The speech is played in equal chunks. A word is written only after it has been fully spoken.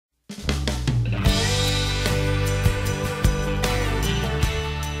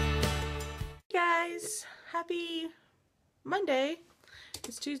happy Monday.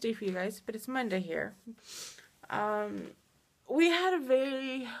 It's Tuesday for you guys, but it's Monday here. We had a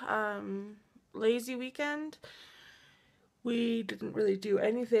very lazy weekend. We didn't really do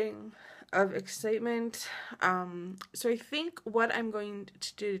anything of excitement. So I think what I'm going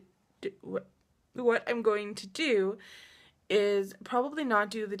to do is probably not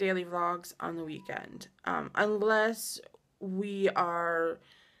do the daily vlogs on the weekend, unless we are,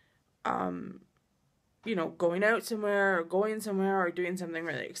 you know, going out somewhere or going somewhere or doing something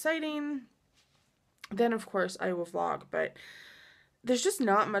really exciting. Then of course I will vlog, but there's just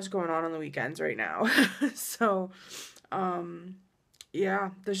not much going on the weekends right now. So, yeah,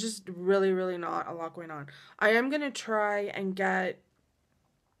 there's just really not a lot going on. I am gonna try and get,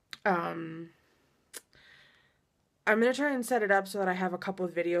 I'm gonna try and set it up so that I have a couple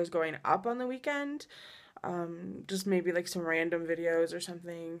of videos going up on the weekend. Just maybe like some random videos or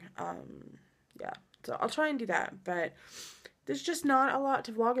something. Yeah, so I'll try and do that, but there's just not a lot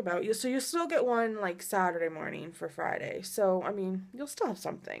to vlog about. So you'll still get one like Saturday morning for Friday. So, I mean, you'll still have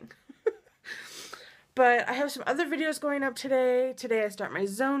something. But I have some other videos going up today. Today I start my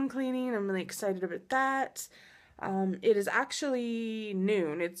zone cleaning. I'm really excited about that. It is actually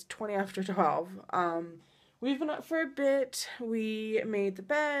noon. It's 20 after 12. We've been up for a bit. We made the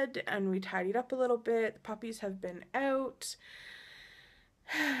bed and we tidied up a little bit. The puppies have been out.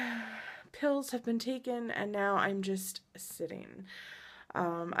 Pills have been taken, and now I'm just sitting.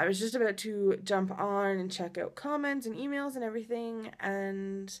 I was just about to jump on and check out comments and emails and everything,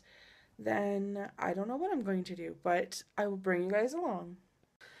 and then I don't know what I'm going to do, but I will bring you guys along.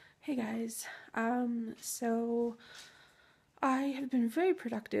 Hey guys, so I have been very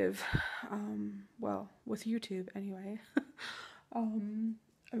productive, well, with YouTube anyway.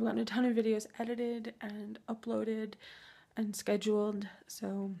 I've gotten a ton of videos edited and uploaded and scheduled,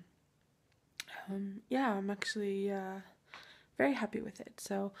 so yeah, I'm actually very happy with it.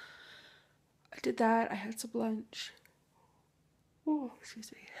 So I did that, I had some lunch, oh,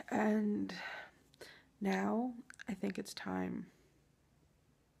 excuse me, and now I think it's time.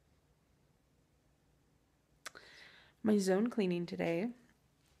 My zone cleaning today,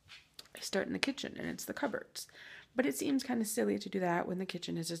 I start in the kitchen, and it's the cupboards. But it seems kind of silly to do that when the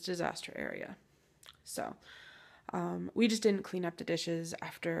kitchen is a disaster area. So, we just didn't clean up the dishes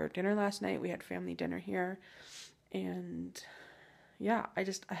after dinner last night. We had family dinner here. And, yeah, I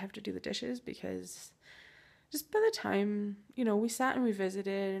have to do the dishes because just by the time, you know, we sat and we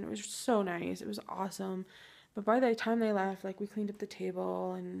visited, and it was so nice. It was awesome. But by the time they left, like, we cleaned up the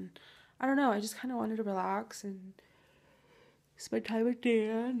table, and I don't know, I just kind of wanted to relax and spend time with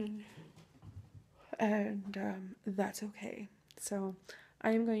Dan, and that's okay. So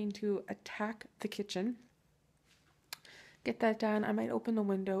I am going to attack the kitchen, get that done. I might open the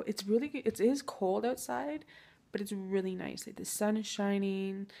window. It is cold outside, but it's really nice. Like, the sun is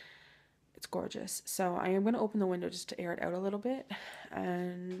shining. It's gorgeous. So I am going to open the window just to air it out a little bit,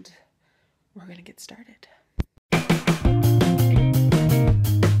 and we're going to get started.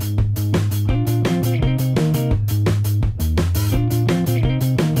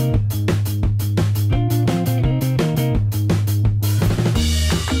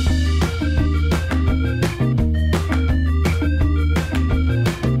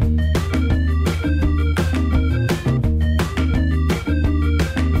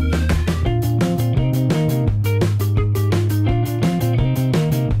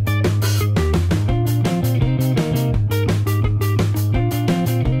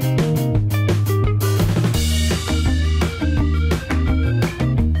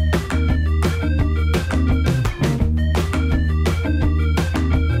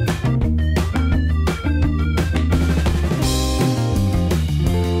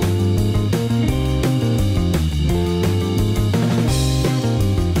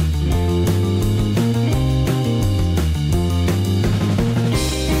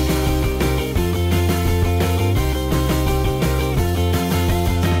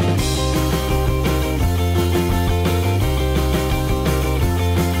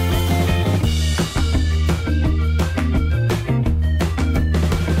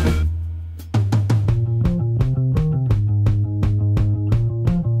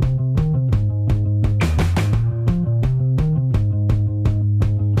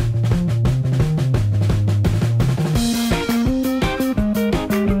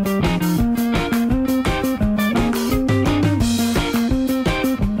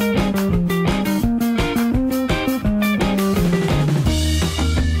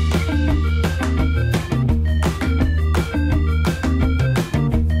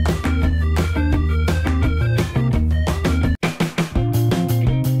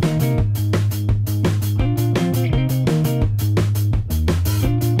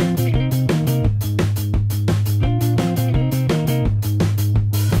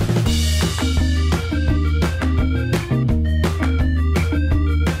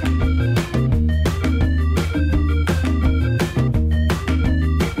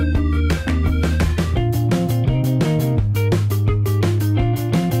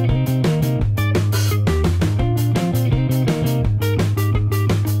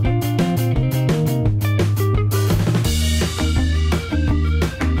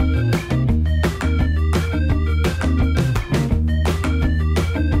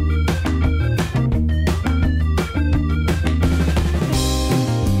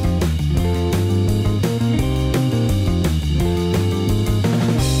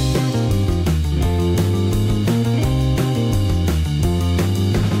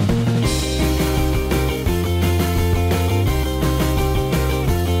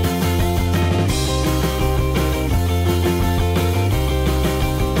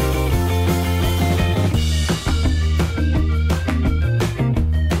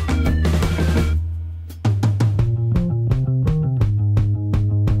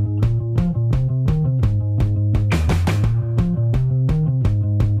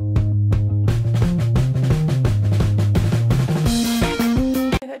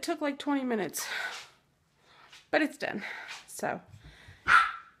 It took like 20 minutes, but it's done. So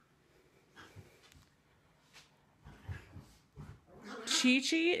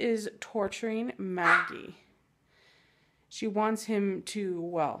Chi-Chi is torturing Maggie. She wants him to,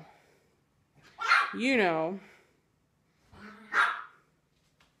 well, you know.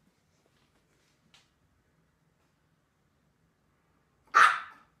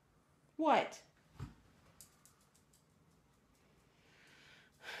 What?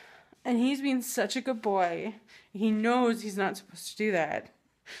 And he's being such a good boy. He knows he's not supposed to do that.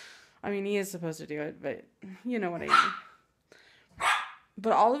 I mean, he is supposed to do it, but you know what I mean.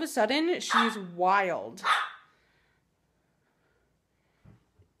 But all of a sudden, she's wild.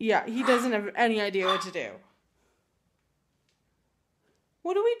 Yeah, he doesn't have any idea what to do.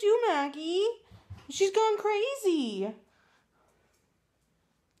 What do we do, Maggie? She's gone crazy.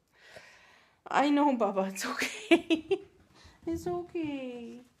 I know, Bubba. It's okay. It's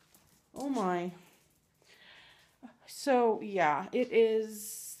okay. Oh, my. So, yeah,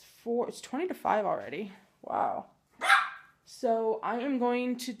 it's 20 to 5 already. Wow. So, I am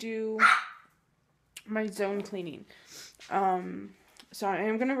going to do my zone cleaning. So, I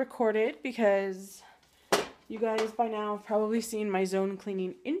am going to record it because you guys by now have probably seen my zone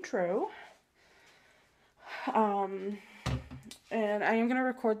cleaning intro. And I am going to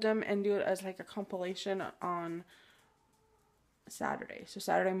record them and do it as like a compilation on Saturday. So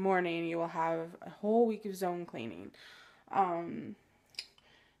Saturday morning you will have a whole week of zone cleaning. So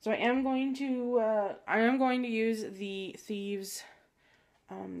I am going to use the Thieves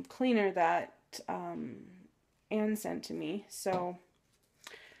cleaner that Anne sent to me. So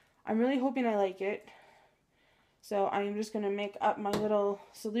I'm really hoping I like it. So I am just going to make up my little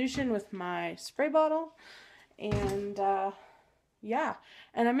solution with my spray bottle. And yeah,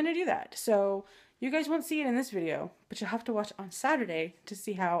 and I'm going to do that. So you guys won't see it in this video, but you'll have to watch on Saturday to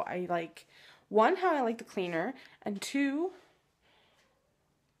see how I like, one, how I like the cleaner, and two,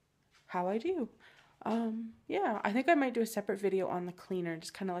 how I do. Yeah, I think I might do a separate video on the cleaner,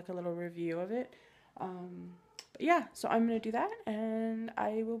 just kind of like a little review of it. But yeah, so I'm going to do that, and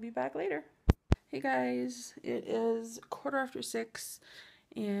I will be back later. Hey guys, it is 6:15,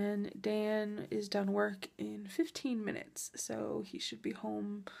 and Dan is done work in 15 minutes, so he should be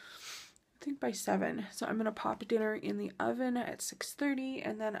home, I think, by 7. So I'm going to pop dinner in the oven at 6:30,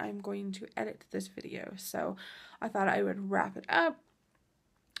 and then I'm going to edit this video. So I thought I would wrap it up.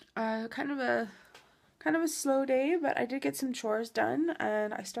 Kind of a slow day, but I did get some chores done,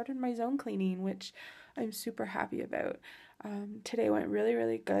 and I started my zone cleaning, which I'm super happy about. Today went really,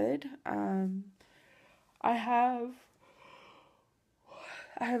 really good. I have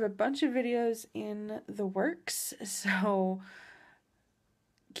a bunch of videos in the works, so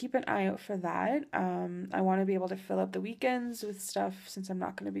keep an eye out for that. I want to be able to fill up the weekends with stuff since I'm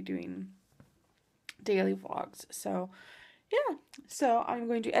not going to be doing daily vlogs. So yeah, so I'm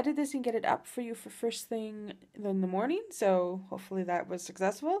going to edit this and get it up for you for first thing in the morning. So hopefully that was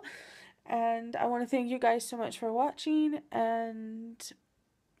successful. And I want to thank you guys so much for watching, and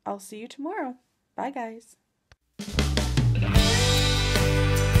I'll see you tomorrow. Bye guys.